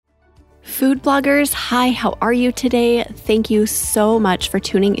Food bloggers, hi, how are you today? Thank you so much for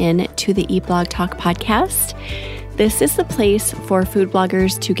tuning in to the Eat Blog Talk podcast. This is the place for food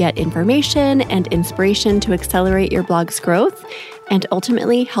bloggers to get information and inspiration to accelerate your blog's growth and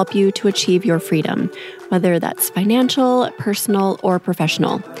ultimately help you to achieve your freedom, whether that's financial, personal, or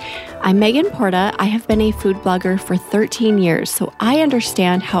professional. I'm Megan Porta. I have been a food blogger for 13 years, so I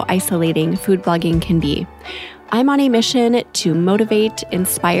understand how isolating food blogging can be. I'm on a mission to motivate,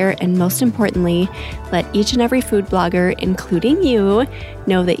 inspire, and most importantly, let each and every food blogger, including you,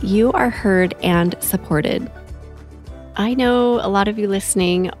 know that you are heard and supported. I know a lot of you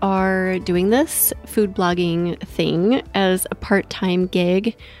listening are doing this food blogging thing as a part-time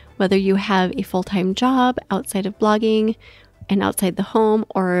gig, whether you have a full-time job outside of blogging and outside the home,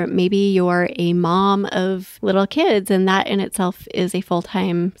 or maybe you're a mom of little kids and that in itself is a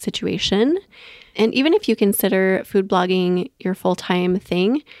full-time situation. And even if you consider food blogging your full-time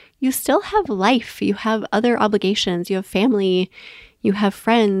thing, you still have life. You have other obligations. You have family. You have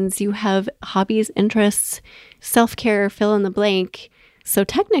friends. You have hobbies, interests, self-care, fill in the blank. So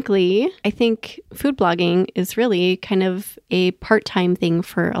technically, I think food blogging is really kind of a part-time thing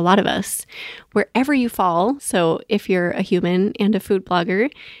for a lot of us. Wherever you fall, so if you're a human and a food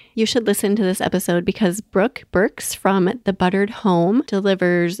blogger, you should listen to this episode because Brooke Burks from The Buttered Home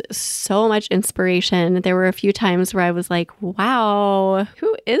delivers so much inspiration. There were a few times where I was like, wow,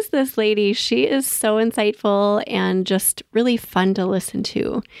 who is this lady? She is so insightful and just really fun to listen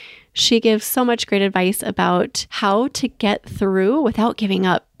to. She gives so much great advice about how to get through without giving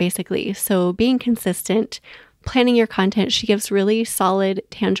up, basically. So being consistent, planning your content. She gives really solid,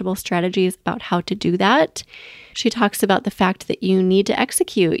 tangible strategies about how to do that. She talks about the fact that you need to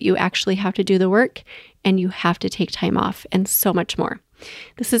execute. You actually have to do the work and you have to take time off and so much more.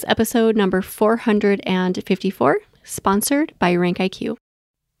 This is episode number 454, sponsored by RankIQ.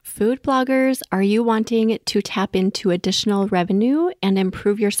 Food bloggers, are you wanting to tap into additional revenue and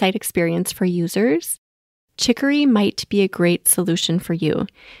improve your site experience for users? Chicory might be a great solution for you.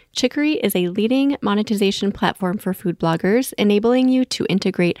 Chicory is a leading monetization platform for food bloggers, enabling you to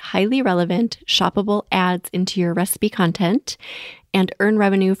integrate highly relevant, shoppable ads into your recipe content and earn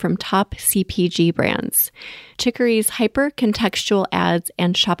revenue from top CPG brands. Chicory's hyper-contextual ads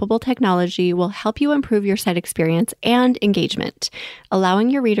and shoppable technology will help you improve your site experience and engagement, allowing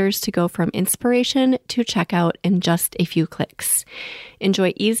your readers to go from inspiration to checkout in just a few clicks.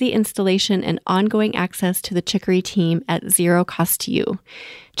 Enjoy easy installation and ongoing access to the Chicory team at zero cost to you.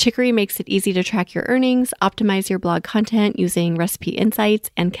 Chicory makes it easy to track your earnings, optimize your blog content using recipe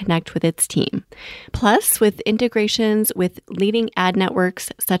insights, and connect with its team. Plus, with integrations with leading ad networks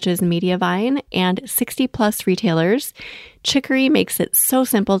such as Mediavine and 60-plus retailers, Chicory makes it so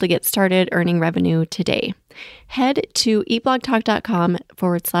simple to get started earning revenue today. Head to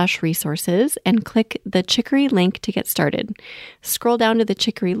eatblogtalk.com/resources and click the Chicory link to get started. Scroll down to the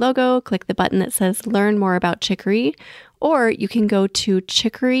Chicory logo, click the button that says Learn More About Chicory, or you can go to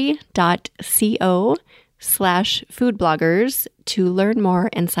chicory.co/foodbloggers to learn more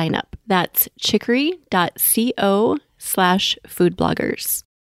and sign up. That's chicory.co/foodbloggers.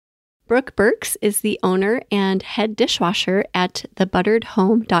 Brooke Burks is the owner and head dishwasher at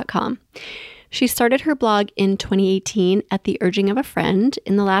thebutteredhome.com. She started her blog in 2018 at the urging of a friend.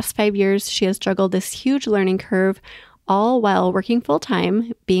 In the last 5 years, she has juggled this huge learning curve, all while working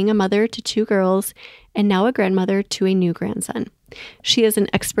full-time, being a mother to 2 girls, and now a grandmother to a new grandson. She is an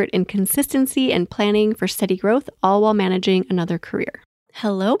expert in consistency and planning for steady growth, all while managing another career.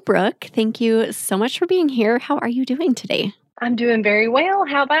 Hello, Brooke. Thank you so much for being here. How are you doing today? I'm doing very well.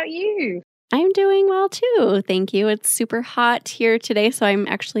 How about you? I'm doing well too. Thank you. It's super hot here today, so I'm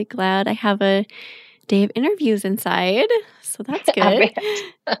actually glad I have a day of interviews inside. So that's good.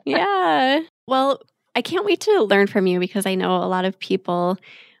 Yeah. Well, I can't wait to learn from you because I know a lot of people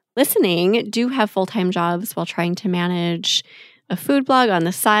listening do have full-time jobs while trying to manage a food blog on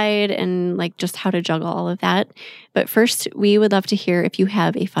the side and like just how to juggle all of that. But first, we would love to hear if you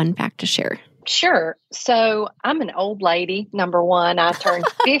have a fun fact to share. Sure. So I'm an old lady. Number one, I turned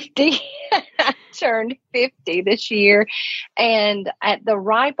 50. I turned 50 this year. And at the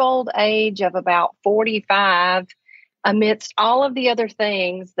ripe old age of about 45, amidst all of the other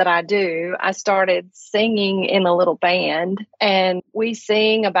things that I do, I started singing in a little band, and we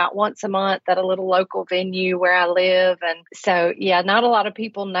sing about once a month at a little local venue where I live. And so, yeah, not a lot of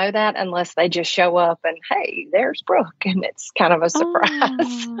people know that unless they just show up and, hey, there's Brooke. And it's kind of a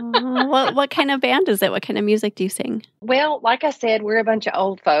surprise. What kind of band is it? What kind of music do you sing? Well, like I said, we're a bunch of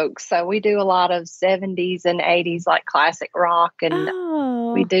old folks. So we do a lot of 70s and 80s, like classic rock.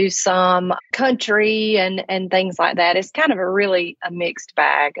 And we do some country and things like that. that. It's kind of a mixed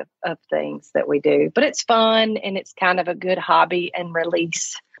bag of things that we do, but it's fun and it's kind of a good hobby and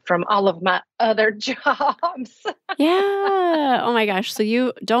release from all of my other jobs. Yeah. Oh my gosh. So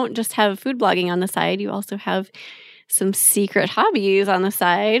you don't just have food blogging on the side, you also have some secret hobbies on the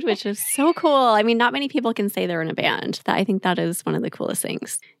side, which is so cool. I mean, not many people can say they're in a band. I think that is one of the coolest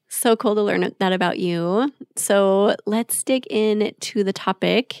things. So cool to learn that about you. So let's dig into the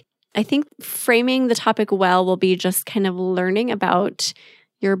topic. I think framing the topic well will be just kind of learning about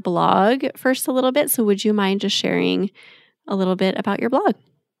your blog first a little bit. So would you mind just sharing a little bit about your blog?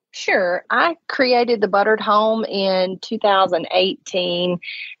 Sure. I created the Buttered Home in 2018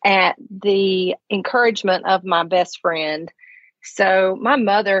 at the encouragement of my best friend. So my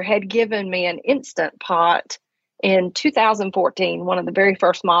mother had given me an Instant Pot in 2014, one of the very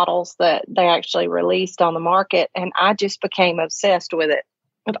first models that they actually released on the market, and I just became obsessed with it.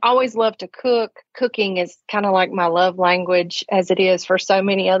 I've always loved to cook. Cooking is kind of like my love language, as it is for so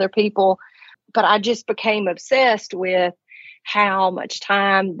many other people. But I just became obsessed with how much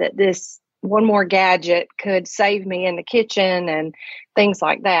time that this one more gadget could save me in the kitchen and things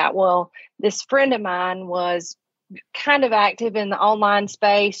like that. Well, this friend of mine was kind of active in the online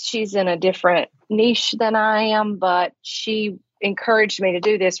space. She's in a different niche than I am, but she encouraged me to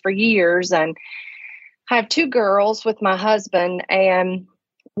do this for years. And I have two girls with my husband, and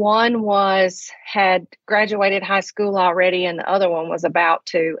one had graduated high school already, and the other one was about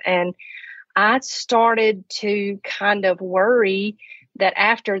to. And I started to kind of worry that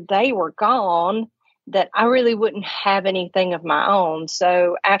after they were gone, that I really wouldn't have anything of my own.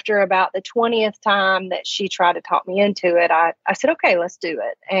 So after about the 20th time that she tried to talk me into it, I said, okay, let's do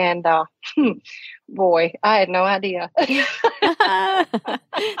it. And boy, I had no idea. The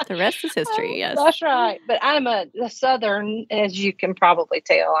rest is history, yes. That's right. But I'm a Southern, as you can probably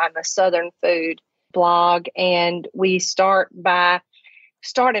tell, I'm a Southern food blog. And we started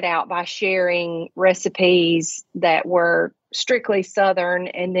out by sharing recipes that were strictly Southern.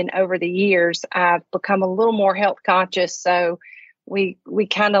 And then over the years, I've become a little more health conscious. So we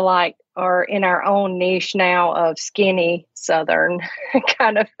kind of are in our own niche now of skinny Southern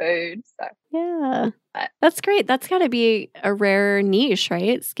kind of food. So yeah, that's great. That's got to be a rare niche,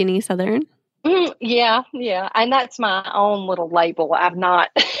 right? Skinny Southern. Yeah. And that's my own little label. I've not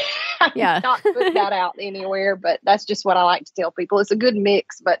put that out anywhere, but that's just what I like to tell people. It's a good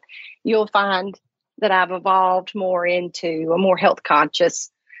mix, but you'll find that I've evolved more into a more health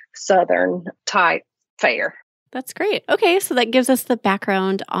conscious Southern type fare. That's great. Okay, so that gives us the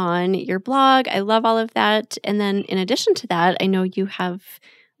background on your blog. I love all of that. And then in addition to that, I know you have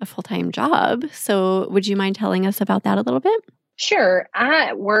a full-time job. So would you mind telling us about that a little bit? Sure.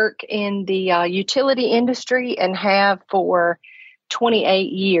 I work in the utility industry and have for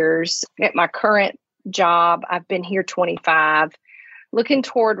 28 years. At my current job, I've been here 25. Looking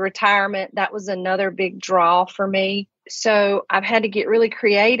toward retirement, that was another big draw for me. So I've had to get really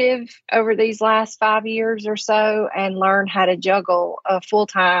creative over these last 5 years or so and learn how to juggle a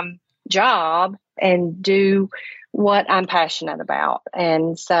full-time job and do what I'm passionate about.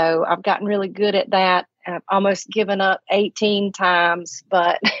 And so I've gotten really good at that. I've almost given up 18 times,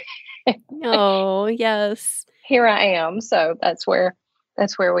 but oh, yes. Here I am. So that's where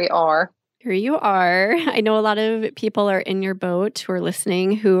we are. Here you are. I know a lot of people are in your boat who are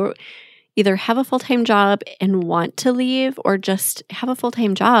listening who either have a full-time job and want to leave or just have a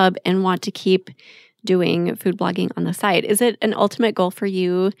full-time job and want to keep doing food blogging on the side. Is it an ultimate goal for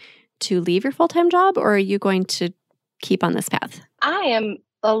you to leave your full-time job, or are you going to keep on this path? I am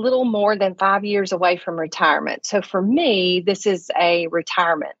a little more than 5 years away from retirement. So for me, this is a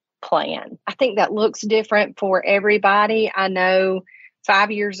retirement plan. I think that looks different for everybody. I know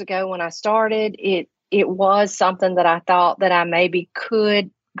 5 years ago when I started, it was something that I thought that I maybe could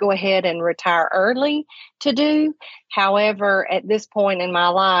go ahead and retire early to do. However, at this point in my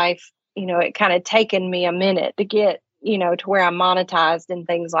life, it kind of taken me a minute to get, to where I'm monetized and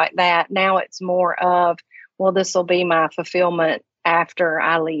things like that. Now it's more of, well, this will be my fulfillment after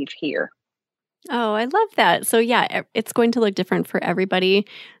I leave here. Oh, I love that. So yeah, it's going to look different for everybody.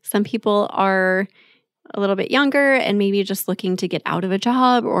 Some people are a little bit younger and maybe just looking to get out of a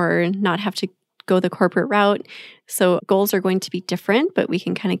job or not have to go the corporate route. So goals are going to be different, but we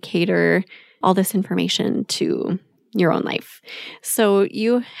can kind of cater all this information to your own life. So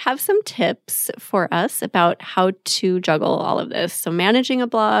you have some tips for us about how to juggle all of this. So managing a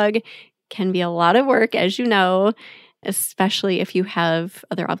blog can be a lot of work, as you know, especially if you have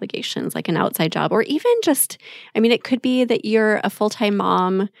other obligations like an outside job, or even just, it could be that you're a full-time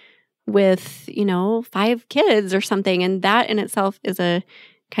mom with, 5 kids or something. And that in itself is a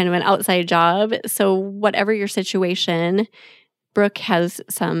kind of an outside job. So whatever your situation, Brooke has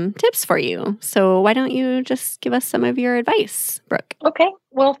some tips for you. So why don't you just give us some of your advice, Brooke? Okay.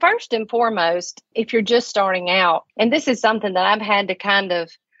 Well, first and foremost, if you're just starting out, and this is something that I've had to kind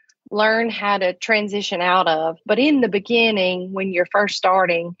of learn how to transition out of, but in the beginning, when you're first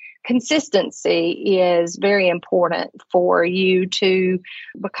starting, consistency is very important for you to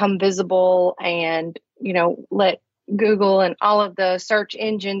become visible and, let Google and all of the search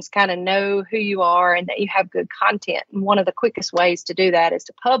engines kind of know who you are and that you have good content. And one of the quickest ways to do that is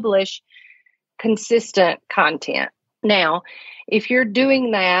to publish consistent content. Now, if you're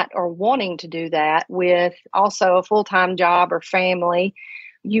doing that or wanting to do that with also a full-time job or family,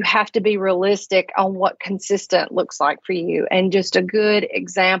 you have to be realistic on what consistent looks like for you. And just a good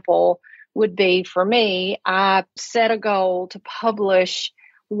example would be for me, I set a goal to publish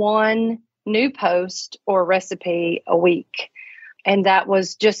one new post or recipe a week. And that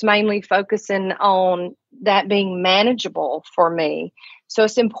was just mainly focusing on that being manageable for me. So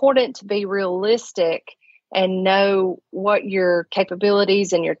it's important to be realistic and know what your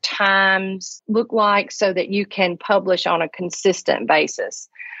capabilities and your times look like so that you can publish on a consistent basis.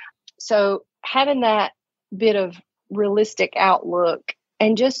 So having that bit of realistic outlook,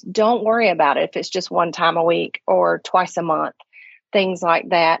 and just don't worry about it if it's just one time a week or twice a month, things like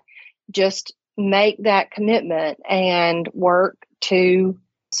that. Just make that commitment and work to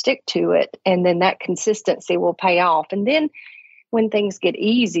stick to it. And then that consistency will pay off. And then when things get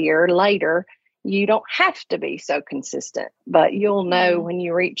easier later, you don't have to be so consistent, but you'll know when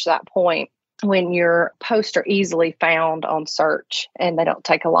you reach that point when your posts are easily found on search and they don't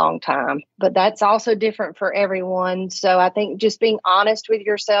take a long time. But that's also different for everyone. So I think just being honest with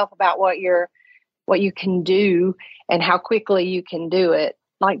yourself about what you can do and how quickly you can do it.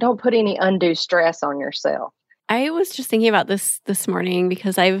 Like, don't put any undue stress on yourself. I was just thinking about this morning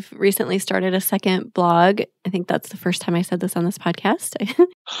because I've recently started a second blog. I think that's the first time I said this on this podcast.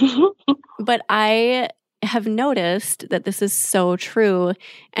 But I have noticed that this is so true.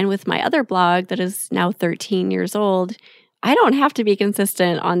 And with my other blog that is now 13 years old, I don't have to be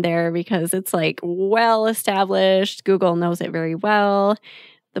consistent on there because it's like well established. Google knows it very well.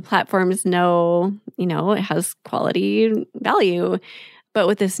 The platforms know, it has quality value. But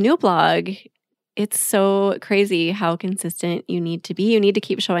with this new blog, it's so crazy how consistent you need to be. You need to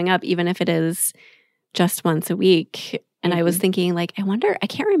keep showing up, even if it is just once a week. And I was thinking, I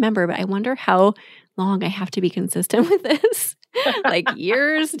can't remember, but I wonder how long I have to be consistent with this.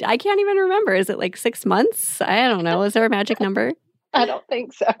 Years? I can't even remember. Is it 6 months? I don't know. Is there a magic number? I don't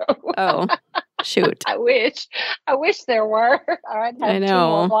think so. Oh, shoot. I wish there were. I'd have 2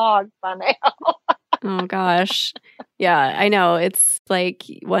 more blogs by now. Oh, gosh. Yeah, I know. It's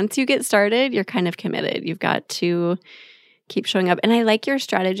once you get started, you're kind of committed. You've got to keep showing up. And I like your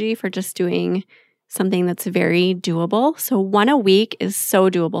strategy for just doing something that's very doable. So 1 a week is so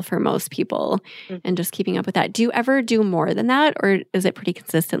doable for most people and just keeping up with that. Do you ever do more than that, or is it pretty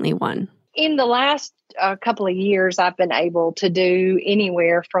consistently 1? In the last couple of years, I've been able to do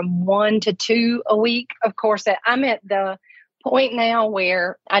anywhere from 1 to 2 a week. Of course, I'm at the point now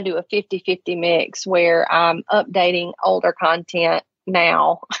where I do a 50-50 mix where I'm updating older content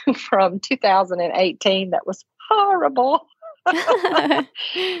now from 2018 that was horrible.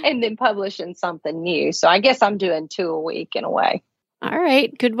 And then publishing something new. So I guess I'm doing 2 a week in a way. All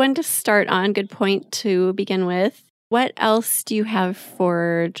right. Good one to start on. Good point to begin with. What else do you have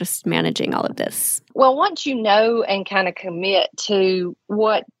for just managing all of this? Well, once you know and kind of commit to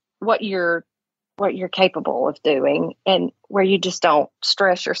what you're capable of doing and where you just don't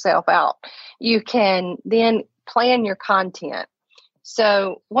stress yourself out, you can then plan your content.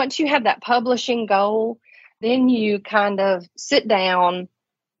 So once you have that publishing goal, then you kind of sit down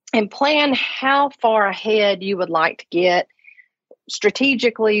and plan how far ahead you would like to get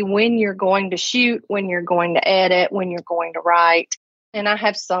strategically, when you're going to shoot, when you're going to edit, when you're going to write. And I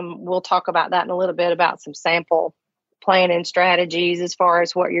have we'll talk about that in a little bit, about some sample planning strategies as far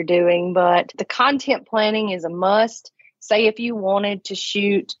as what you're doing. But the content planning is a must. Say if you wanted to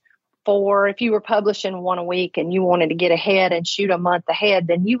shoot if you were publishing 1 a week and you wanted to get ahead and shoot a month ahead,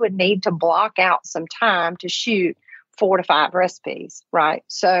 then you would need to block out some time to shoot 4 to 5 recipes, right?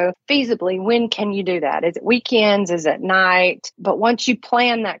 So feasibly, when can you do that? Is it weekends? Is it night? But once you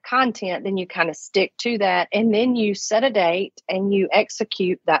plan that content, then you kind of stick to that, and then you set a date and you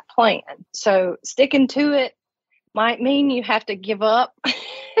execute that plan. So sticking to it might mean you have to give up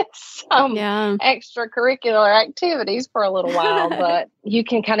some extracurricular activities for a little while, but you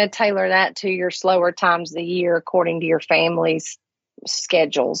can kind of tailor that to your slower times of the year according to your family's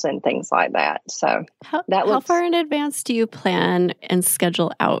schedules and things like that. So how far in advance do you plan and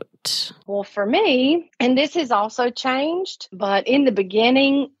schedule out? Well, for me, and this has also changed, but in the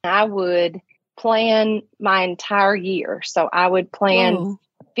beginning, I would plan my entire year. So I would plan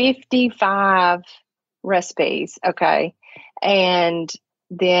 55 recipes. Okay. And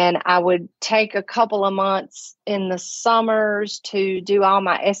then I would take a couple of months in the summers to do all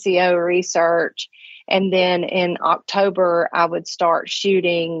my SEO research. And then in October, I would start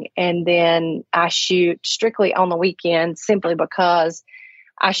shooting. And then I shoot strictly on the weekends simply because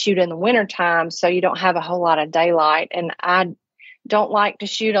I shoot in the wintertime. So you don't have a whole lot of daylight. And I don't like to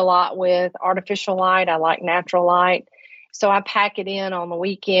shoot a lot with artificial light. I like natural light. So I pack it in on the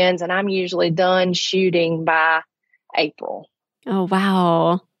weekends, and I'm usually done shooting by April. Oh,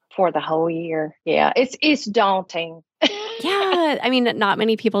 wow. For the whole year. Yeah. It's daunting. Yeah. I mean, not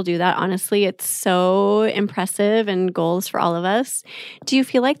many people do that, honestly. It's so impressive and goals for all of us. Do you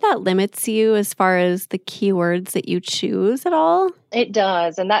feel like that limits you as far as the keywords that you choose at all? It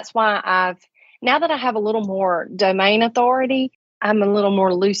does. And that's why now that I have a little more domain authority, I'm a little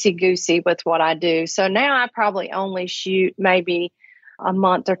more loosey-goosey with what I do. So now I probably only shoot maybe a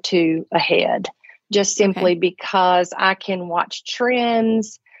month or two ahead, just simply because I can watch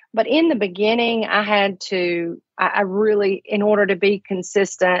trends. But in the beginning, I really, in order to be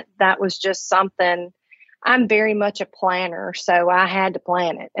consistent, that was just something. I'm very much a planner, so I had to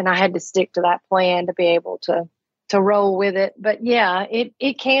plan it, and I had to stick to that plan to be able to roll with it. But yeah,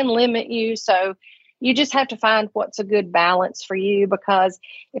 it can limit you. So you just have to find what's a good balance for you, because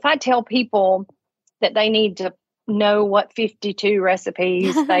if I tell people that they need to know what 52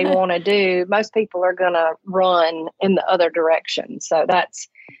 recipes they want to do, most people are going to run in the other direction. So that's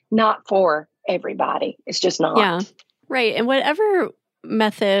not for everybody. It's just not. Yeah, right. And whatever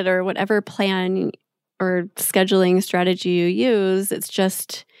method or whatever plan or scheduling strategy you use, it's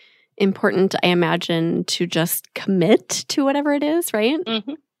just important, I imagine, to just commit to whatever it is, right?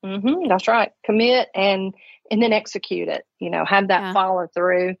 Mm-hmm. Mm-hmm. That's right. Commit and then execute it, have that follow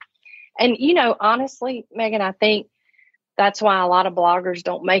through. And, honestly, Megan, I think that's why a lot of bloggers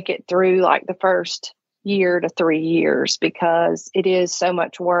don't make it through like the first year to 3 years, because it is so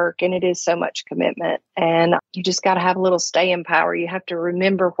much work and it is so much commitment. And you just got to have a little staying power. You have to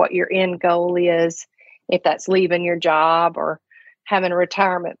remember what your end goal is, if that's leaving your job or having a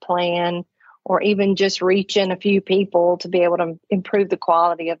retirement plan, or even just reaching a few people to be able to improve the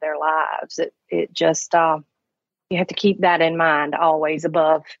quality of their lives. It just, you have to keep that in mind always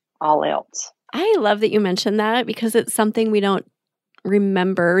above all else. I love that you mentioned that, because it's something we don't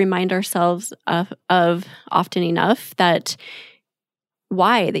remind ourselves of often enough, that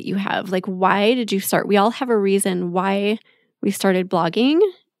why that you have, like, why did you start? We all have a reason why we started blogging,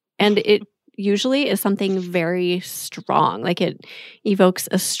 and it usually is something very strong. Like, it evokes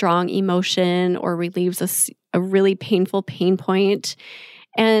a strong emotion or relieves a really painful pain point.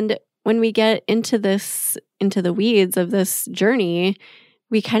 And when we get into the weeds of this journey,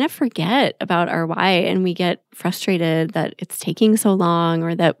 we kind of forget about our why, and we get frustrated that it's taking so long,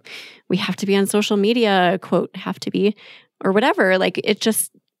 or that we have to be on social media, quote, have to be, or whatever. Like,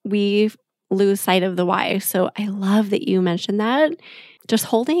 we lose sight of the why. So I love that you mentioned that. Just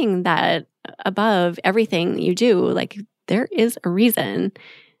holding that above everything you do, like, there is a reason,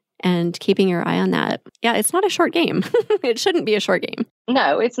 and keeping your eye on that. Yeah, it's not a short game. It shouldn't be a short game.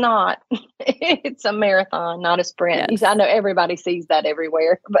 No, it's not. It's a marathon, not a sprint. Yes. I know everybody sees that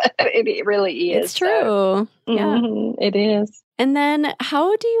everywhere, but it really is. It's true. So, yeah, it is. And then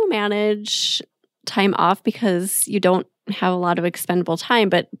how do you manage time off? Because you don't have a lot of expendable time,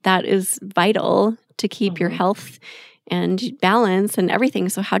 but that is vital to keep your health and balance and everything.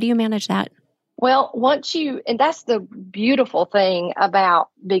 So how do you manage that? Well, and that's the beautiful thing about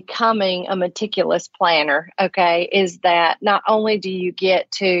becoming a meticulous planner, okay, is that not only do you get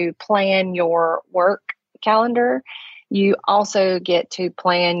to plan your work calendar, you also get to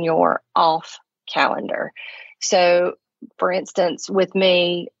plan your off calendar. So, for instance, with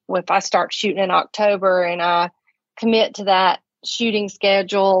me, if I start shooting in October and I commit to that shooting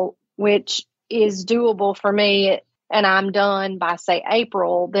schedule, which is doable for me, and I'm done by, say,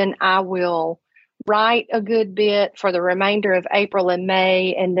 April, then I will write a good bit for the remainder of April and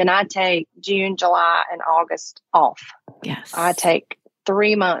May, and then I take June, July, and August off. Yes. I take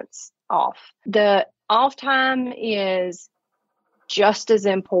 3 months off. The off time is just as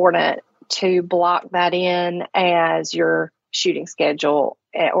important to block that in as your shooting schedule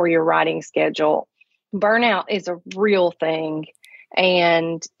or your writing schedule. Burnout is a real thing.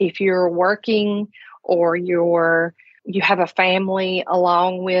 And if you're working or you have a family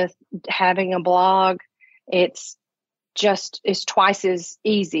along with having a blog, it's just is twice as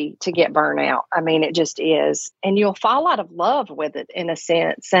easy to get burnout. I mean, it just is. And you'll fall out of love with it in a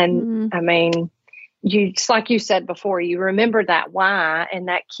sense. And I mean, it's like you said before, you remember that why, and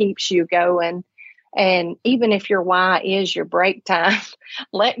that keeps you going. And even if your why is your break time,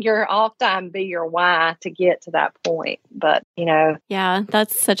 let your off time be your why to get to that point. But, Yeah,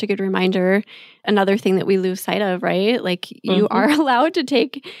 that's such a good reminder. Another thing that we lose sight of, right? Like you are allowed to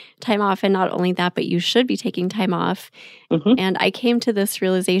take time off. And not only that, but you should be taking time off. And I came to this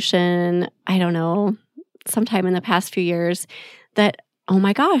realization, I don't know, sometime in the past few years that, oh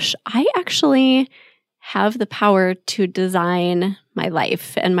my gosh, I actually have the power to design my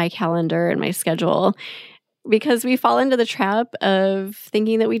life and my calendar and my schedule, because we fall into the trap of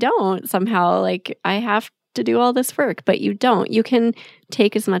thinking that we don't somehow. Like, I have to do all this work, but you don't. You can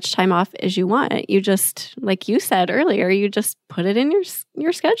take as much time off as you want. You just, like you said earlier, you just put it in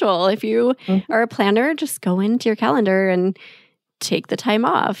your schedule. If you are a planner, just go into your calendar and take the time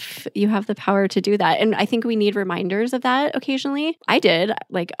off. You have the power to do that. And I think we need reminders of that occasionally. I did,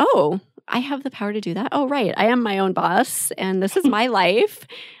 like, oh, I have the power to do that. Oh, right. I am my own boss and this is my life.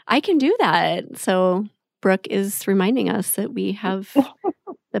 I can do that. So Brooke is reminding us that we have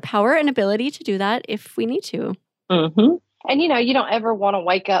the power and ability to do that if we need to. And, you don't ever want to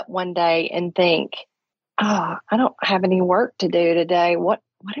wake up one day and think, oh, I don't have any work to do today. What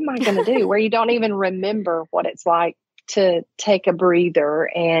am I going to do? Where you don't even remember what it's like to take a breather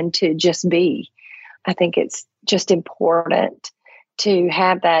and to just be. I think it's just important to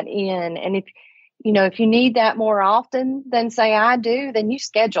have that in. And if you need that more often than say I do, then you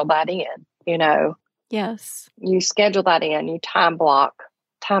schedule that in, Yes. You schedule that in, you time block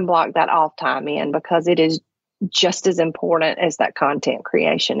that off time in, because it is just as important as that content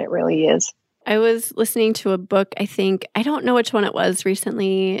creation. It really is. I was listening to a book, I don't know which one it was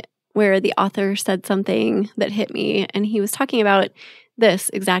recently, where the author said something that hit me. And he was talking about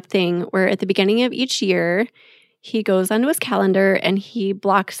this exact thing, where at the beginning of each year, he goes onto his calendar and he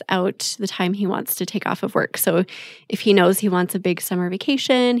blocks out the time he wants to take off of work. So if he knows he wants a big summer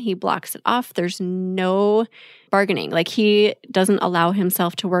vacation, he blocks it off. There's no bargaining. Like, he doesn't allow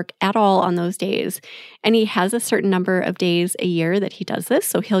himself to work at all on those days. And he has a certain number of days a year that he does this.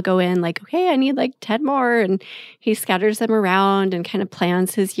 So he'll go in like, okay, I need like 10 more. And he scatters them around and kind of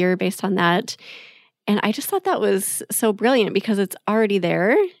plans his year based on that. And I just thought that was so brilliant, because it's already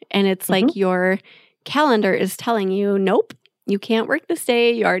there. And it's like your calendar is telling you, nope, you can't work this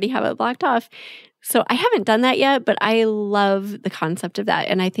day. You already have it blocked off. So I haven't done that yet, but I love the concept of that.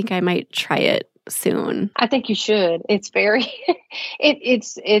 And I think I might try it soon. I think you should. It's very,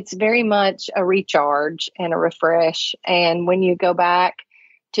 it's very much a recharge and a refresh. And when you go back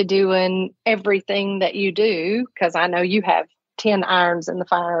to doing everything that you do, because I know you have 10 irons in the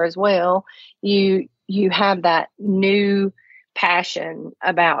fire as well, you have that new passion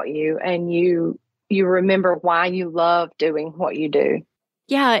about you, and you remember why you love doing what you do.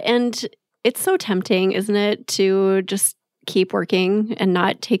 Yeah. And it's so tempting, isn't it, to just keep working and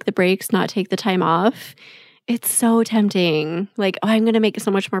not take the breaks, not take the time off. It's so tempting. Like, oh, I'm going to make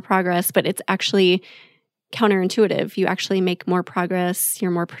so much more progress, but it's actually counterintuitive. You actually make more progress.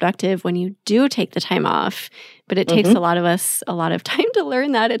 You're more productive when you do take the time off. But it takes a lot of us a lot of time to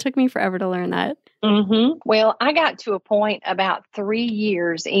learn that. It took me forever to learn that. Well, I got to a point about 3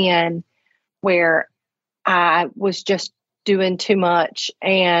 years in where I was just doing too much,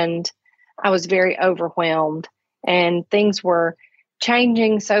 and I was very overwhelmed, and things were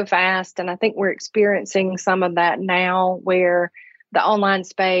changing so fast. And I think we're experiencing some of that now, where the online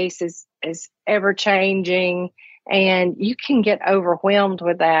space is ever changing, and you can get overwhelmed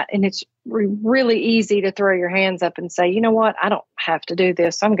with that. And it's really easy to throw your hands up and say, you know what, I don't have to do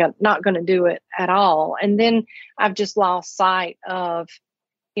this. I'm not going to do it at all. And then I've just lost sight of,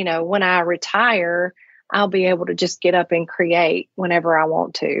 when I retire, I'll be able to just get up and create whenever I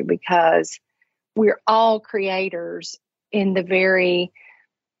want to, because we're all creators in the very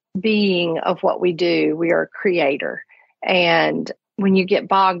being of what we do. We are a creator. And when you get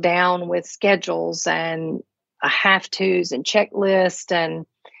bogged down with schedules and have-tos and checklists and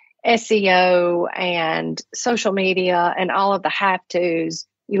SEO and social media and all of the have-tos,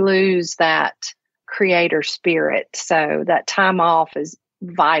 you lose that creator spirit. So that time off is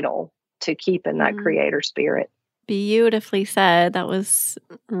vital to keeping that creator spirit. Beautifully said. That was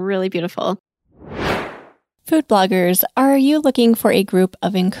really beautiful. Food bloggers, are you looking for a group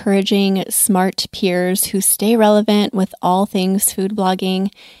of encouraging, smart peers who stay relevant with all things food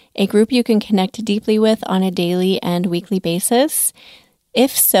blogging? A group you can connect deeply with on a daily and weekly basis?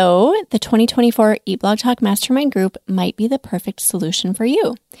 If so, the 2024 Eat Blog Talk Mastermind group might be the perfect solution for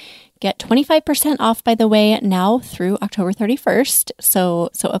you. Get 25% off, by the way, now through October 31st. So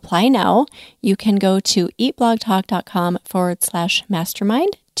apply now. You can go to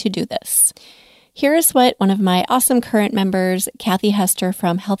eatblogtalk.com/mastermind to do this. Here's what one of my awesome current members, Kathy Hester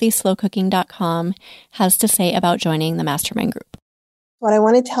from healthyslowcooking.com, has to say about joining the mastermind group. What I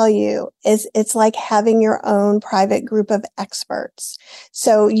want to tell you is it's like having your own private group of experts.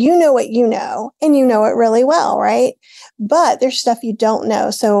 So you know what you know, and you know it really well, right? But there's stuff you don't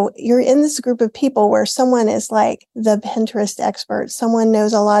know. So you're in this group of people where someone is like the Pinterest expert. Someone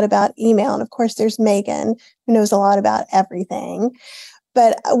knows a lot about email. And of course, there's Megan, who knows a lot about everything.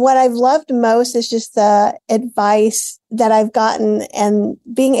 But what I've loved most is just the advice that I've gotten and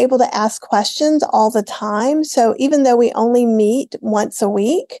being able to ask questions all the time. So even though we only meet once a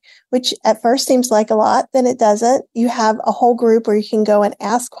week, which at first seems like a lot, then it doesn't. You have a whole group where you can go and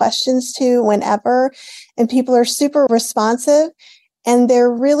ask questions to whenever, and people are super responsive. And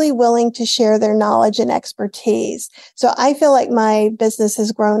they're really willing to share their knowledge and expertise. So I feel like my business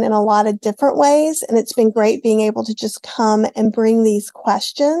has grown in a lot of different ways. And it's been great being able to just come and bring these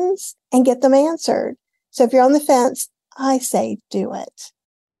questions and get them answered. So if you're on the fence, I say do it.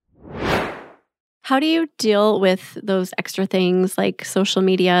 How do you deal with those extra things like social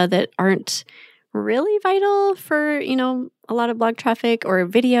media that aren't really vital for, a lot of blog traffic or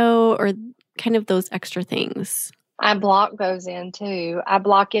video or kind of those extra things? I block those in too. I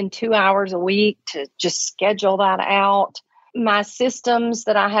block in 2 hours a week to just schedule that out. My systems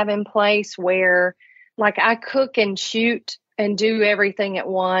that I have in place where like I cook and shoot and do everything at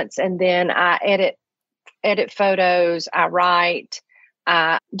once. And then I edit photos. I write,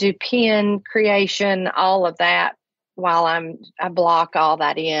 I do pen creation, all of that while I block all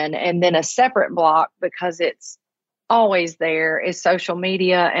that in. And then a separate block, because it's always there, is social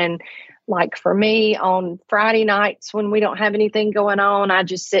media. And like for me on Friday nights when we don't have anything going on, I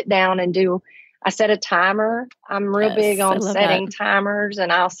just sit down and I set a timer. I'm real big on setting timers, and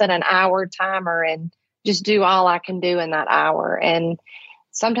I'll set an hour timer and just do all I can do in that hour. And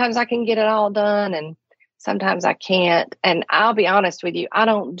sometimes I can get it all done and sometimes I can't. And I'll be honest with you, I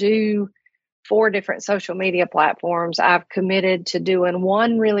don't do 4 different social media platforms. I've committed to doing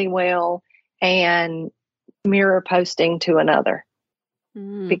one really well and mirror posting to another.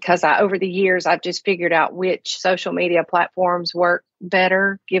 Because over the years, I've just figured out which social media platforms work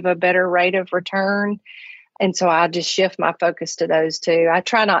better, give a better rate of return. And so I just shift my focus to those two. I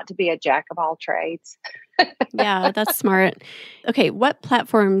try not to be a jack of all trades. Yeah, that's smart. Okay, what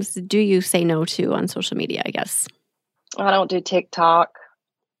platforms do you say no to on social media, I guess? I don't do TikTok.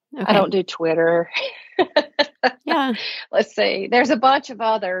 Okay. I don't do Twitter. Yeah. Let's see. There's a bunch of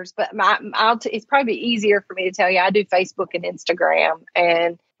others, but it's probably easier for me to tell you. I do Facebook and Instagram,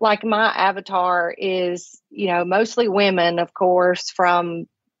 and like my avatar is, mostly women, of course, from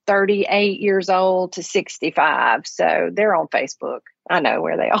 38 years old to 65. So they're on Facebook. I know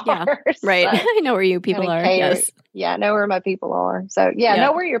where they are. Yeah, right. So I know where you people are. Yes. Yeah, I know where my people are. So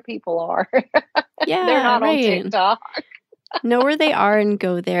know where your people are. Yeah. They're not on TikTok. Know where they are and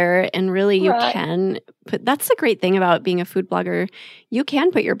go there. And really you can put, that's the great thing about being a food blogger. You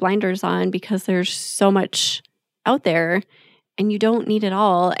can put your blinders on because there's so much out there and you don't need it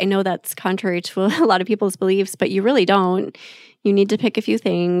all. I know that's contrary to a lot of people's beliefs, but you really don't. You need to pick a few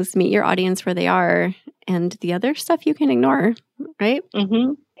things, meet your audience where they are, and the other stuff you can ignore, right?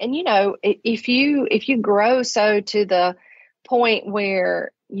 Mm-hmm. And if you grow so to the point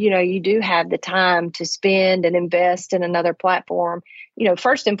where you do have the time to spend and invest in another platform,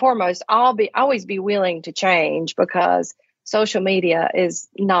 first and foremost, always be willing to change, because social media is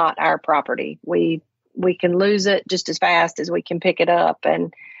not our property. We can lose it just as fast as we can pick it up.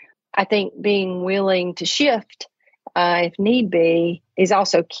 And I think being willing to shift, if need be, is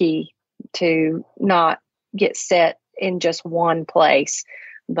also key to not get set in just one place.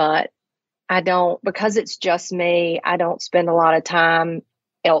 But because it's just me, I don't spend a lot of time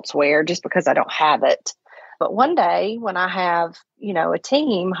elsewhere just because I don't have it. But one day when I have, a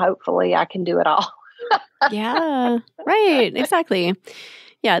team, hopefully I can do it all. Yeah, right. Exactly.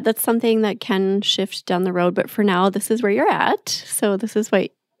 Yeah, that's something that can shift down the road. But for now, this is where you're at. So this is what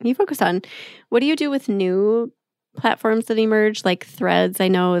you focus on. What do you do with new platforms that emerge, like Threads? I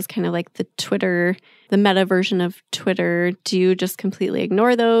know is kind of like the Twitter, the meta version of Twitter. Do you just completely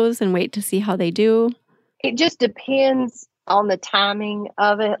ignore those and wait to see how they do? It just depends on the timing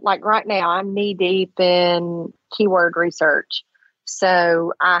of it. Like right now, I'm knee deep in keyword research.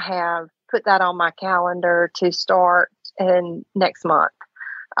 So I have put that on my calendar to start in next month.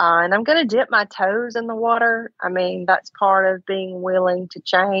 And I'm going to dip my toes in the water. I mean, that's part of being willing to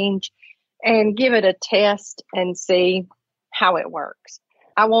change and give it a test and see how it works.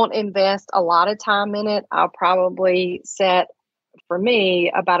 I won't invest a lot of time in it. I'll probably set, for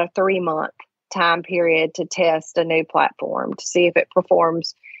me, about a 3-month time period to test a new platform to see if it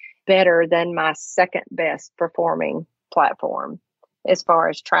performs better than my second best performing platform as far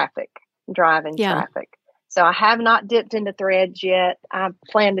as driving traffic. So I have not dipped into Threads yet. I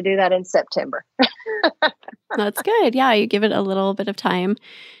plan to do that in September. That's good. Yeah, you give it a little bit of time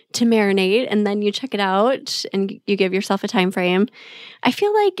to marinate and then you check it out and you give yourself a time frame. I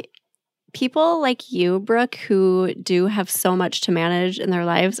feel like people like you, Brooke, who do have so much to manage in their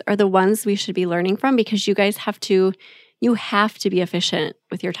lives are the ones we should be learning from, because you guys have to be efficient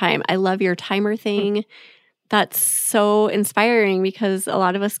with your time. I love your timer thing. That's so inspiring, because a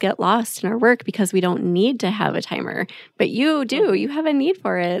lot of us get lost in our work because we don't need to have a timer, but you do. You have a need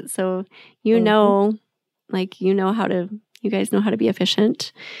for it. So you know you guys know how to be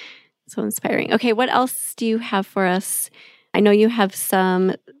efficient. So inspiring. Okay, what else do you have for us? I know you have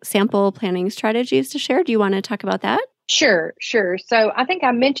some sample planning strategies to share. Do you want to talk about that? Sure. So I think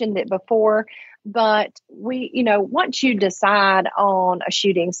I mentioned it before, but once you decide on a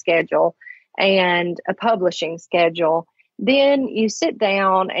shooting schedule and a publishing schedule, then you sit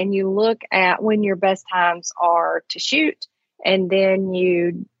down and you look at when your best times are to shoot, and then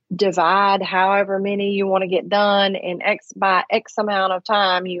you divide however many you want to get done in X amount of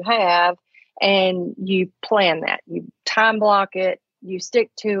time you have, and you plan that. You time block it, you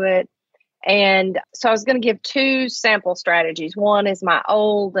stick to it. And so I was going to give 2 sample strategies. One is my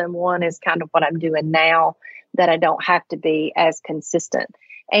old, and one is kind of what I'm doing now that I don't have to be as consistent.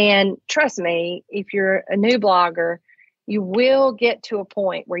 And trust me, if you're a new blogger, you will get to a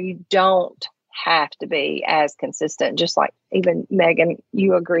point where you don't have to be as consistent. Just like even Megan,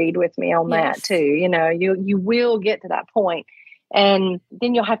 you agreed with me on that too. You will get to that point, and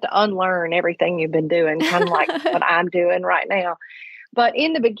then you'll have to unlearn everything you've been doing, kind of like what I'm doing right now. But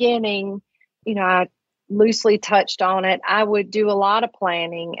in the beginning, I loosely touched on it. I would do a lot of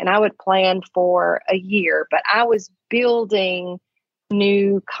planning, and I would plan for a year, but I was building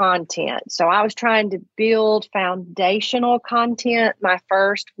new content. So I was trying to build foundational content my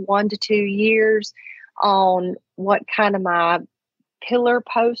first 1 to 2 years on what kind of my pillar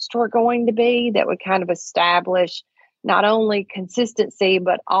posts were going to be that would kind of establish not only consistency,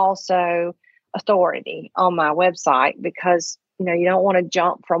 but also authority on my website, because you don't want to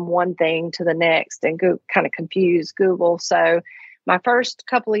jump from one thing to the next and kind of confuse Google. So my first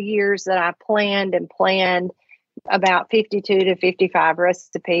couple of years that I planned about 52 to 55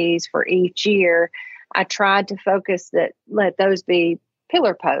 recipes for each year, I tried to let those be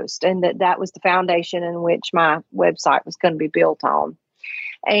pillar posts, and that was the foundation in which my website was going to be built on.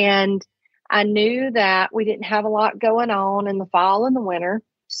 And I knew that we didn't have a lot going on in the fall and the winter.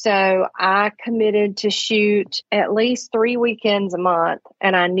 So I committed to shoot at least 3 weekends a month,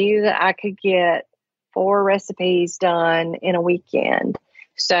 and I knew that I could get 4 recipes done in a weekend.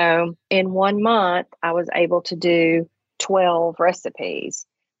 So in 1 month, I was able to do 12 recipes.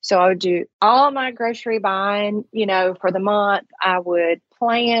 So I would do all my grocery buying, for the month. I would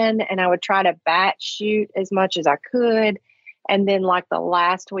plan, and I would try to batch shoot as much as I could. And then like the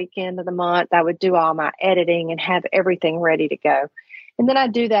last weekend of the month, I would do all my editing and have everything ready to go. And then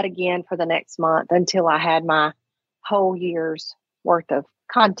I'd do that again for the next month until I had my whole year's worth of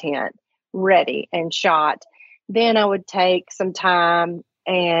content ready and shot. Then I would take some time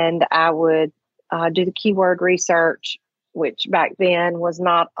and I would do the keyword research, which back then was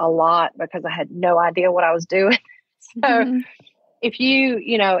not a lot because I had no idea what I was doing. So if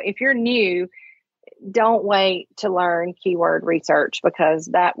you're new, don't wait to learn keyword research, because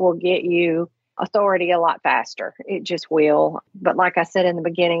that will get you authority a lot faster. It just will. But like I said in the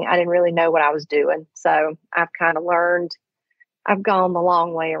beginning, I didn't really know what I was doing. So I've kind of learned, I've gone the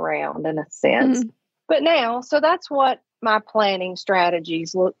long way around in a sense. But now, so that's what my planning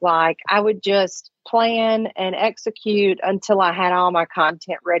strategies look like. I would just plan and execute until I had all my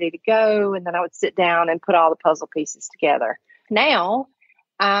content ready to go. And then I would sit down and put all the puzzle pieces together. Now,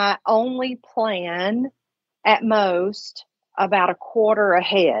 I only plan at most about a quarter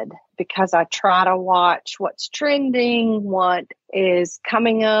ahead, because I try to watch what's trending, what is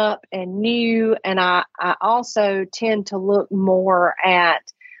coming up and new. And I also tend to look more at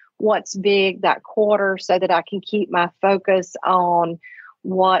what's big that quarter so that I can keep my focus on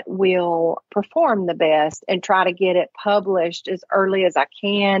what will perform the best and try to get it published as early as I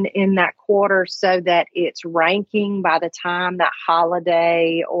can in that quarter so that it's ranking by the time that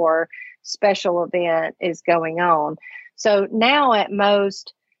holiday or special event is going on. So now at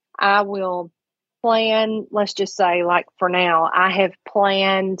most, I will plan, let's just say, like for now, I have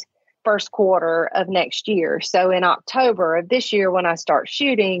planned first quarter of next year. So in October of this year, when I start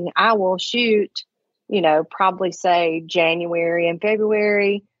shooting, I will shoot, probably say January and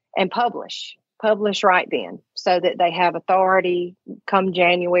February and publish right then so that they have authority come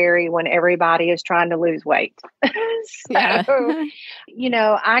January when everybody is trying to lose weight. Yeah.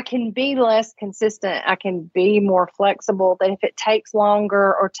 I can be less consistent. I can be more flexible, that if it takes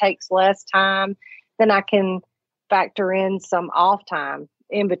longer or takes less time, then I can factor in some off time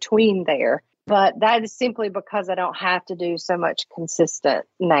in between there. But that is simply because I don't have to do so much consistent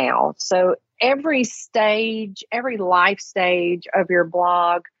now. So every life stage of your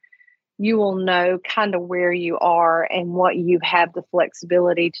blog, you will know kind of where you are and what you have the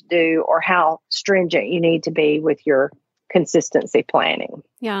flexibility to do or how stringent you need to be with your consistency planning.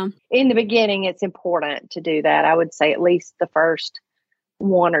 Yeah. In the beginning, it's important to do that. I would say at least the first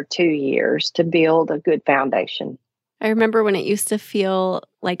 1 or 2 years to build a good foundation. I remember when it used to feel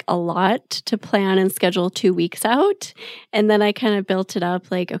like a lot to plan and schedule 2 weeks out. And then I kind of built it up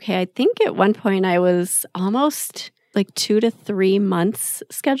like, okay, I think at one point I was almost like 2 to 3 months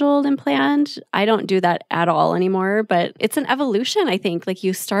scheduled and planned. I don't do that at all anymore, but it's an evolution, I think. Like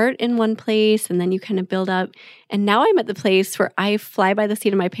you start in one place and then you kind of build up. And now I'm at the place where I fly by the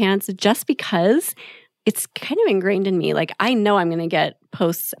seat of my pants just because it's kind of ingrained in me. Like I know I'm going to get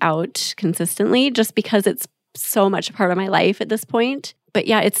posts out consistently just because it's so much a part of my life at this point. But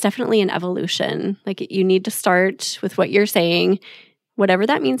yeah, it's definitely an evolution. Like you need to start with what you're saying. Whatever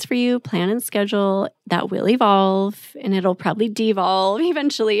that means for you, plan and schedule. That will evolve and it'll probably devolve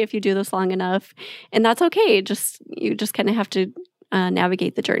eventually if you do this long enough. And that's okay. You just kind of have to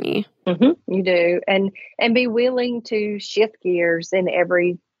navigate the journey. Mm-hmm. You do. And be willing to shift gears in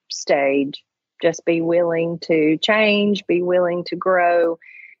every stage. Just be willing to change, be willing to grow,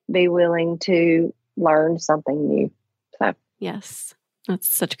 be willing to learn something new. So, yes, that's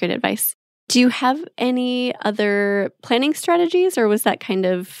such good advice. Do you have any other planning strategies, or was that kind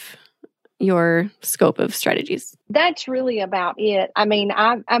of your scope of strategies? That's really about it. I mean,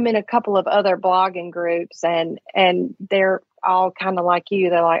 I'm in a couple of other blogging groups and they're all kind of like you.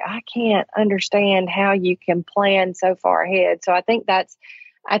 They're like, I can't understand how you can plan so far ahead. So I think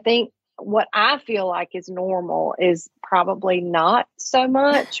what I feel like is normal is probably not so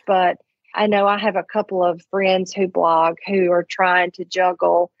much, but I know I have a couple of friends who blog who are trying to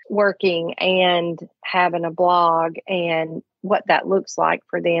juggle working and having a blog and what that looks like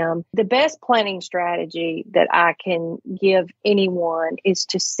for them. The best planning strategy that I can give anyone is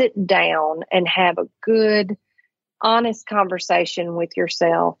to sit down and have a good, honest conversation with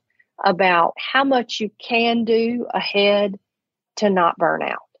yourself about how much you can do ahead to not burn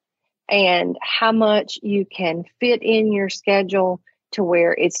out and how much you can fit in your schedule to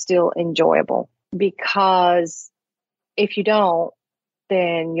where it's still enjoyable. Because if you don't,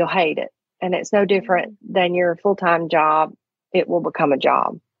 then you'll hate it. And it's no different than your full-time job. It will become a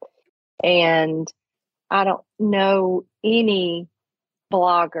job. And I don't know any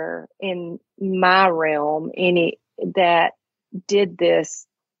blogger in my realm, that did this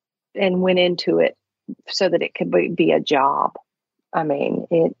and went into it so that it could be a job. I mean,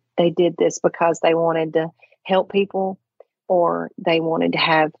 they did this because they wanted to help people or they wanted to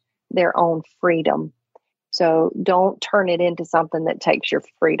have their own freedom. So don't turn it into something that takes your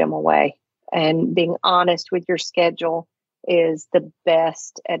freedom away. And being honest with your schedule is the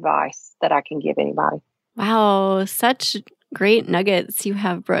best advice that I can give anybody. Wow, such great nuggets you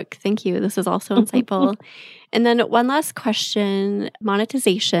have, Brooke. Thank you. This is also insightful. And then one last question,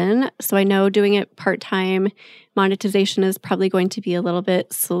 monetization. So I know doing it part-time, monetization is probably going to be a little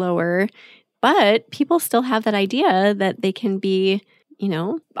bit slower, but people still have that idea that they can be,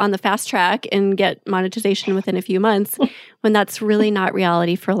 on the fast track and get monetization within a few months when that's really not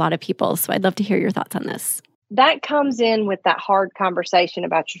reality for a lot of people. So I'd love to hear your thoughts on this. That comes in with that hard conversation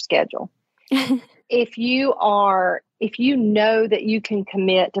about your schedule. If you know that you can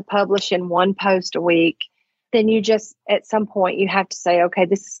commit to publishing one post a week, then you just, at some point, you have to say, okay,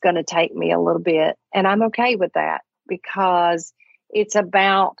 this is going to take me a little bit. And I'm okay with that because it's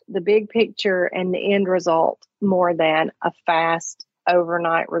about the big picture and the end result more than a fast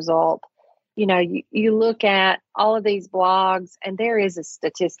overnight result. You look at all of these blogs and there is a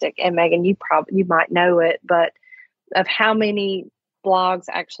statistic, and Megan, you might know it, but of how many blogs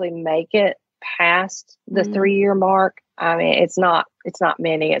actually make it past the 3-year mark. I mean, it's not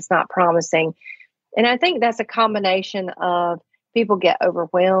many, it's not promising. And I think that's a combination of people get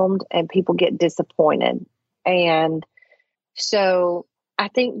overwhelmed and people get disappointed. And so I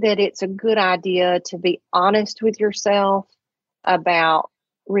think that it's a good idea to be honest with yourself about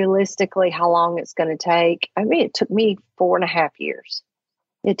realistically how long it's going to take. I mean, it took me 4.5 years.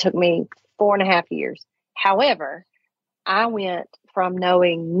 It took me 4.5 years. However, I went from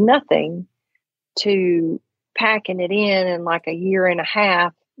knowing nothing to packing it in like a year and a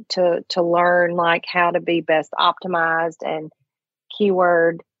half to learn like how to be best optimized and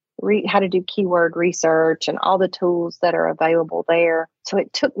how to do keyword research and all the tools that are available there. So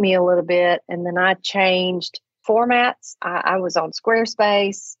it took me a little bit, and then I changed formats. I was on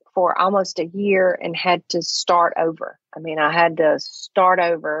Squarespace for almost a year and had to start over. I mean, I had to start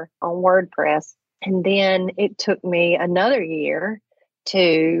over on WordPress, and then it took me another year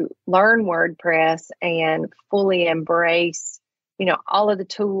to learn WordPress and fully embrace, all of the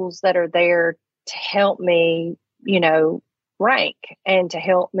tools that are there to help me, rank and to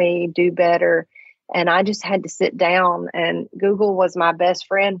help me do better. And I just had to sit down, and Google was my best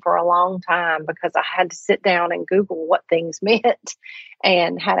friend for a long time because I had to sit down and Google what things meant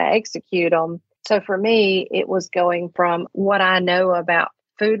and how to execute them. So for me, it was going from what I know about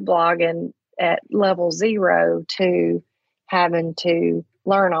food blogging at level 0 to having to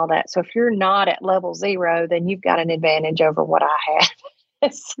learn all that. So if you're not at level 0, then you've got an advantage over what I had.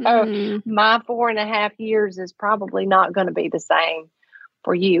 So my 4.5 years is probably not going to be the same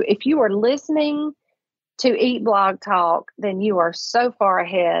for you. If you are listening to Eat Blog Talk, then you are so far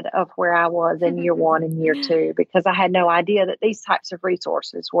ahead of where I was in year 1 and year 2, because I had no idea that these types of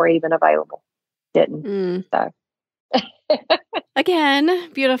resources were even available. Didn't. So.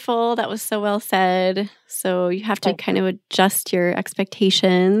 Again, beautiful. That was so well said. So you have to kind of adjust your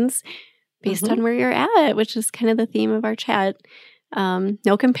expectations based on where you're at, which is kind of the theme of our chat.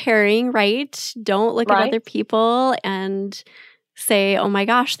 No comparing, right? Don't look at other people and say, oh my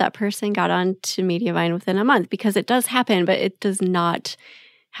gosh, that person got on to Mediavine within a month, because it does happen, but it does not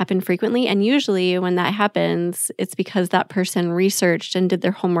happen frequently. And usually when that happens, it's because that person researched and did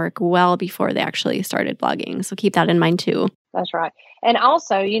their homework well before they actually started blogging. So keep that in mind too. That's right. And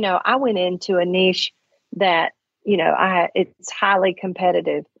also, I went into a niche that, it's highly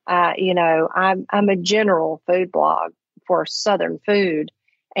competitive. I'm a general food blog for Southern food,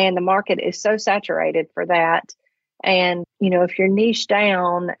 and the market is so saturated for that. And, if you're niche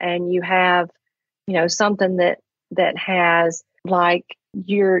down and you have, something that has like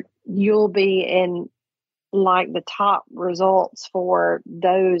you'll be in like the top results for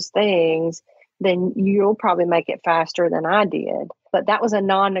those things, then you'll probably make it faster than I did. But that was a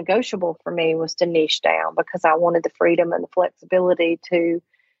non-negotiable for me, was to niche down, because I wanted the freedom and the flexibility to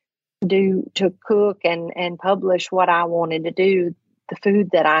cook and publish what I wanted to do, the food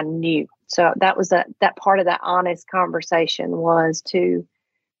that I knew. So that was that part of that honest conversation, was to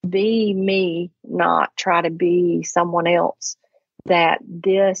be me, not try to be someone else. That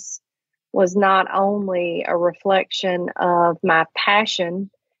this was not only a reflection of my passion,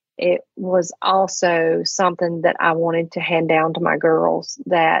 it was also something that I wanted to hand down to my girls,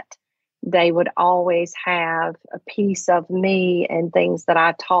 that they would always have a piece of me and things that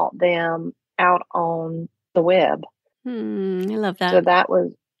I taught them out on the web. I love that. So that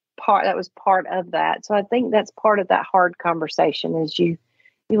was part of that. So I think that's part of that hard conversation, is you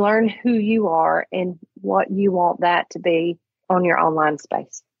learn who you are and what you want that to be on your online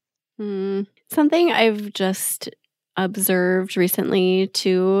space. Something I've just observed recently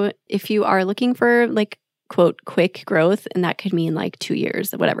too, if you are looking for like, quote, quick growth, and that could mean like 2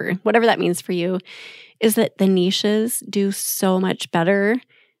 years, whatever that means for you, is that the niches do so much better,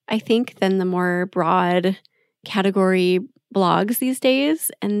 I think, than the more broad category blogs these days.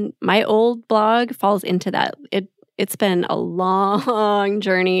 And my old blog falls into that. It's been a long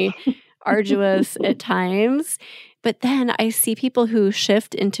journey, arduous at times. But then I see people who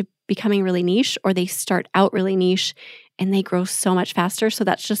shift into becoming really niche, or they start out really niche and they grow so much faster. So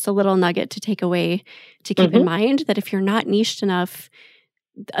that's just a little nugget to take away, to keep in mind, that if you're not niched enough,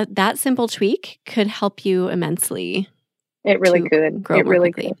 that simple tweak could help you immensely. It really could. Grow more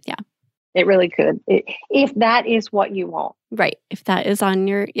quickly. Yeah. It really could. If that is what you want. Right. If that is on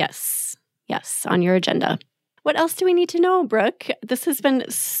your, yes, on your agenda. What else do we need to know, Brooke? This has been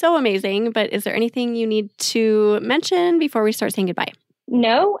so amazing, but is there anything you need to mention before we start saying goodbye?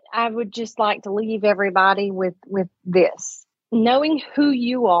 No, I would just like to leave everybody with this. Knowing who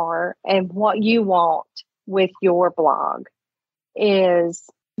you are and what you want with your blog is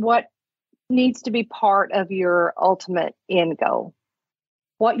what needs to be part of your ultimate end goal.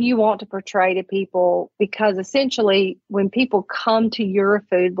 What you want to portray to people, because essentially when people come to your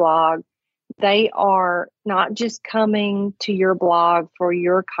food blog, they are not just coming to your blog for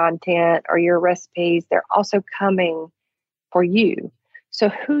your content or your recipes. They're also coming for you. So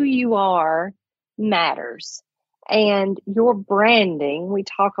who you are matters. And your branding, we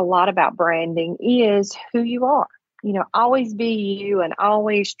talk a lot about branding, is who you are. You know, always be you and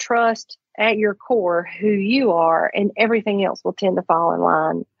always trust at your core who you are, and everything else will tend to fall in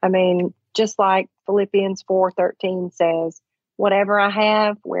line. I mean, just like Philippians 4:13 says, whatever I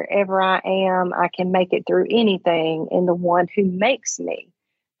have, wherever I am, I can make it through anything in the one who makes me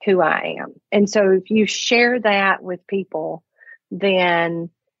who I am. And so if you share that with people, then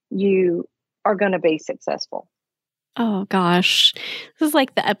you are going to be successful. Oh gosh, this is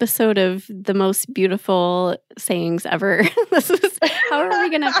like the episode of the most beautiful sayings ever. How are we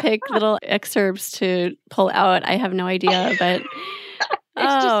going to pick little excerpts to pull out? I have no idea, but it's just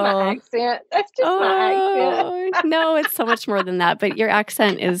my accent. That's just my accent. No, it's so much more than that. But your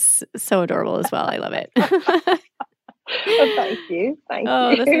accent is so adorable as well. I love it. Well, thank you. Thank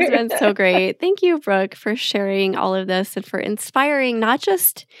you. This has been so great. Thank you, Brooke, for sharing all of this and for inspiring not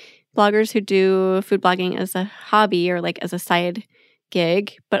just bloggers who do food blogging as a hobby or like as a side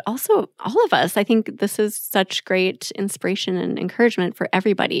gig, but also all of us. I think this is such great inspiration and encouragement for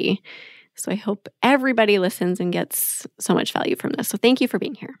everybody. So I hope everybody listens and gets so much value from this. So thank you for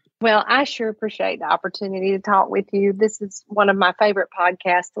being here. Well, I sure appreciate the opportunity to talk with you. This is one of my favorite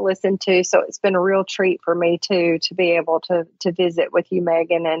podcasts to listen to. So it's been a real treat for me too, to be able to visit with you,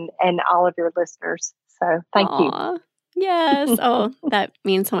 Megan, and all of your listeners. So thank you. Yes. Oh, that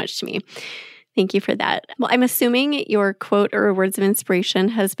means so much to me. Thank you for that. Well, I'm assuming your quote or words of inspiration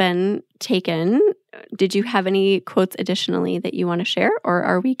has been taken. Did you have any quotes additionally that you want to share, or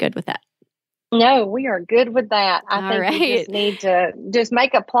are we good with that? No, we are good with that. I think right. we just need to just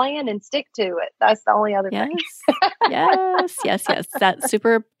make a plan and stick to it. That's the only other thing. Yes. That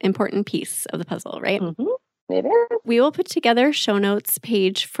super important piece of the puzzle, right? Mm-hmm. It is. We will put together a show notes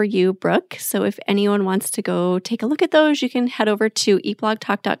page for you, Brooke. So if anyone wants to go take a look at those, you can head over to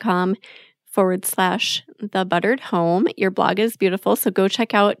eatblogtalk.com/thebutteredhome. Your blog is beautiful, so go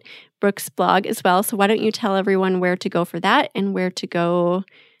check out Brooke's blog as well. So why don't you tell everyone where to go for that and where to go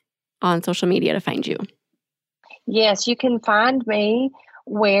on social media to find you? Yes, you can find me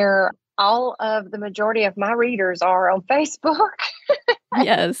where all of the majority of my readers are on Facebook.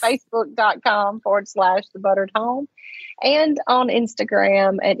 Yes. Facebook.com/thebutteredhome and on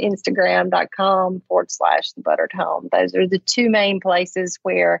Instagram at Instagram.com/thebutteredhome. Those are the two main places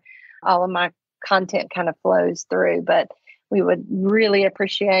where all of my content kind of flows through. But we would really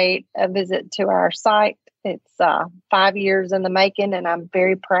appreciate a visit to our site. It's 5 years in the making, and I'm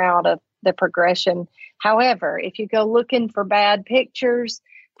very proud of the progression. However, if you go looking for bad pictures,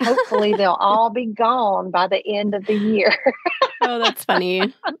 hopefully they'll all be gone by the end of the year. Oh, that's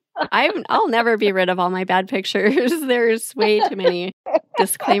funny. I'll never be rid of all my bad pictures. There's way too many.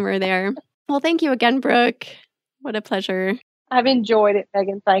 Disclaimer there. Well, thank you again, Brooke. What a pleasure. I've enjoyed it,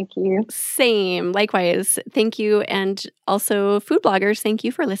 Megan. Thank you. Same. Likewise. Thank you. And also, food bloggers, thank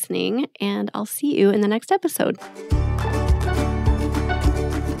you for listening. And I'll see you in the next episode.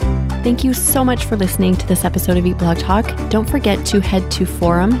 Thank you so much for listening to this episode of Eat Blog Talk. Don't forget to head to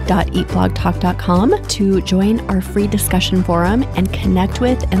forum.eatblogtalk.com to join our free discussion forum and connect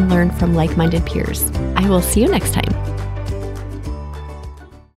with and learn from like-minded peers. I will see you next time.